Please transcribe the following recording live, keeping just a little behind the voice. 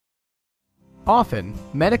Often,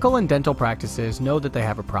 medical and dental practices know that they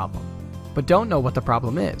have a problem, but don't know what the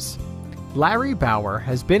problem is. Larry Bauer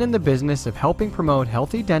has been in the business of helping promote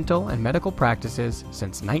healthy dental and medical practices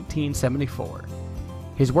since 1974.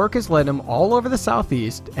 His work has led him all over the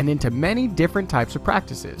Southeast and into many different types of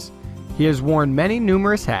practices. He has worn many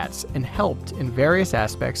numerous hats and helped in various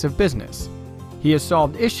aspects of business. He has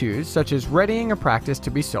solved issues such as readying a practice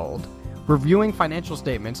to be sold, reviewing financial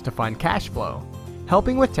statements to find cash flow,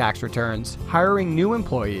 helping with tax returns, hiring new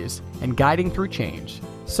employees, and guiding through change,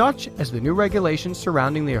 such as the new regulations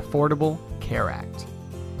surrounding the Affordable Care Act.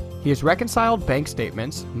 He has reconciled bank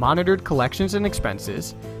statements, monitored collections and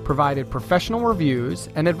expenses, provided professional reviews,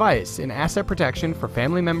 and advice in asset protection for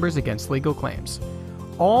family members against legal claims,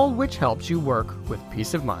 all which helps you work with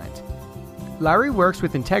peace of mind. Larry works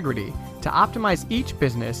with integrity to optimize each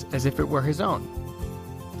business as if it were his own.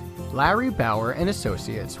 Larry Bauer and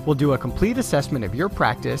Associates will do a complete assessment of your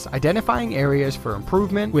practice, identifying areas for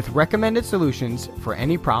improvement with recommended solutions for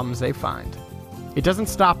any problems they find. It doesn't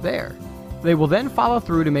stop there. They will then follow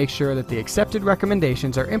through to make sure that the accepted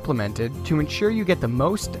recommendations are implemented to ensure you get the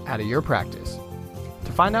most out of your practice.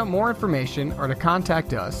 To find out more information or to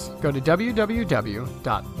contact us, go to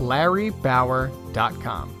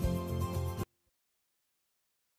www.larrybauer.com.